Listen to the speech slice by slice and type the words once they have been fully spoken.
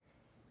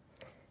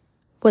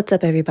What's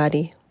up,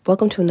 everybody?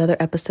 Welcome to another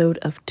episode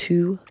of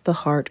To the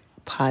Heart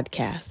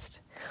podcast.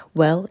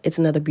 Well, it's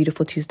another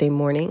beautiful Tuesday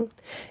morning,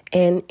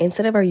 and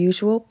instead of our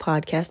usual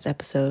podcast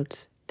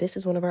episodes, this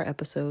is one of our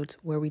episodes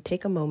where we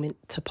take a moment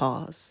to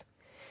pause.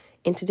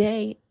 And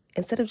today,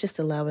 instead of just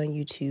allowing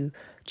you to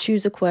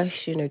choose a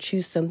question or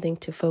choose something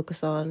to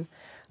focus on,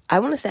 I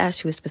want us to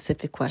ask you a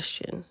specific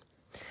question.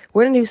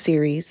 We're in a new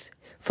series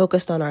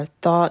focused on our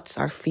thoughts,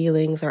 our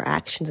feelings, our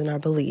actions, and our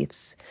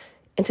beliefs.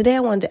 And today I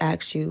wanted to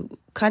ask you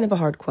kind of a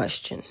hard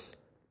question.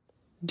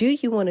 Do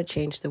you want to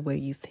change the way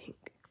you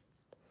think?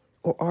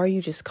 Or are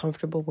you just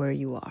comfortable where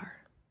you are?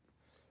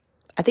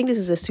 I think this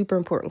is a super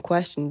important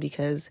question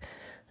because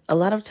a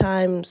lot of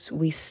times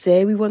we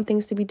say we want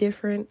things to be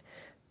different,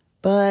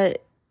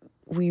 but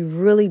we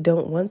really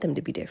don't want them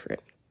to be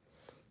different.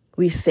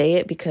 We say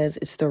it because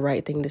it's the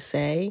right thing to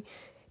say,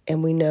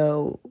 and we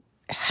know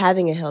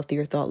having a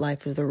healthier thought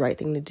life is the right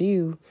thing to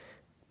do.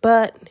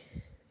 But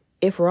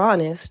if we're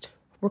honest,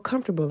 we're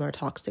comfortable in our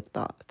toxic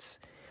thoughts.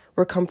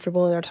 We're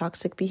comfortable in our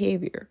toxic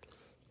behavior.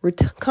 We're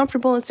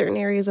comfortable in certain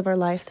areas of our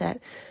life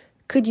that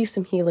could use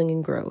some healing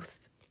and growth.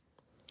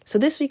 So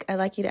this week, I'd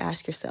like you to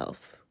ask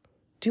yourself,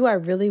 do I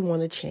really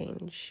want to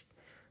change?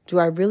 Do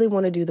I really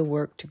want to do the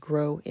work to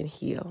grow and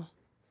heal?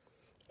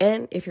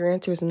 And if your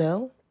answer is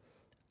no,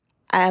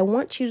 I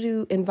want you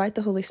to invite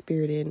the Holy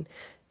Spirit in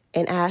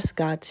and ask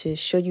God to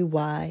show you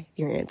why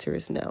your answer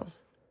is no.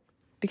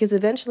 Because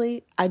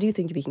eventually, I do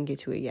think we can get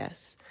to a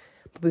yes.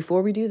 But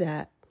before we do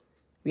that,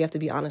 we have to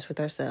be honest with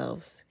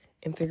ourselves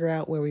and figure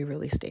out where we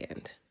really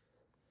stand.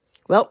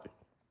 Well,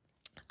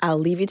 I'll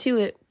leave you to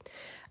it.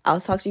 I'll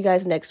talk to you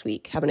guys next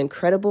week. Have an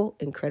incredible,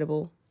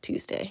 incredible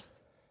Tuesday.